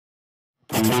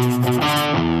You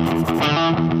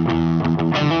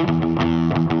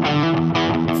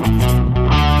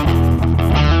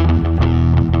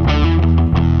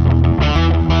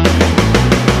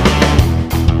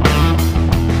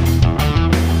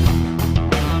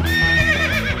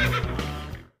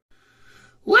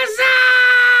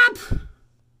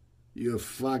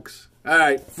fucks.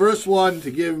 Alright, first one to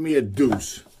give me a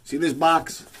deuce. See this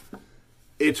box?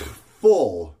 It's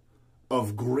full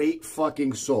of great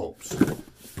fucking soaps.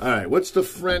 Alright, what's the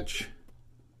French?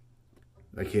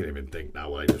 I can't even think now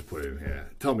what I just put in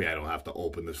here. Tell me I don't have to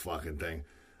open this fucking thing.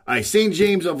 Alright, St.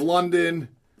 James of London,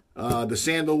 the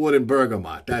Sandalwood and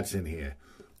Bergamot. That's in here.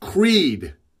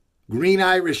 Creed, Green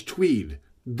Irish Tweed.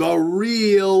 The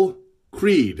real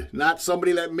Creed, not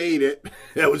somebody that made it.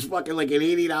 That was fucking like an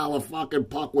 $80 fucking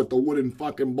puck with the wooden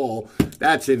fucking bowl.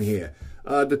 That's in here.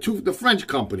 The French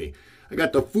company. I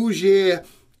got the Fougere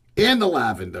and the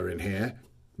lavender in here.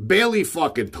 Barely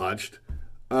fucking touched.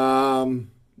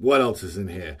 What else is in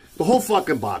here? The whole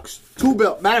fucking box.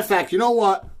 Matter of fact, you know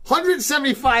what?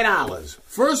 $175.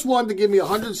 First one to give me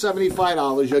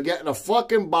 $175. You're getting a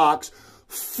fucking box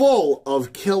full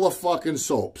of killer fucking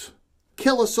soaps.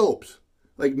 Killer soaps.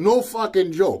 Like, no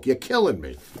fucking joke. You're killing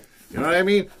me. You know what I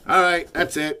mean? All right,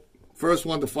 that's it. First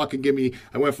one to fucking give me,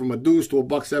 I went from a deuce to a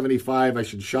 $1.75. I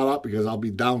should shut up because I'll be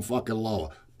down fucking lower.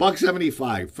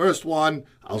 $1.75. First one,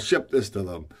 I'll ship this to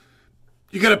them.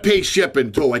 You got to pay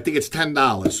shipping, too. I think it's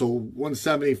 $10. So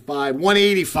 $175,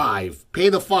 $185. Pay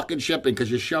the fucking shipping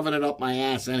because you're shoving it up my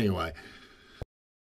ass anyway.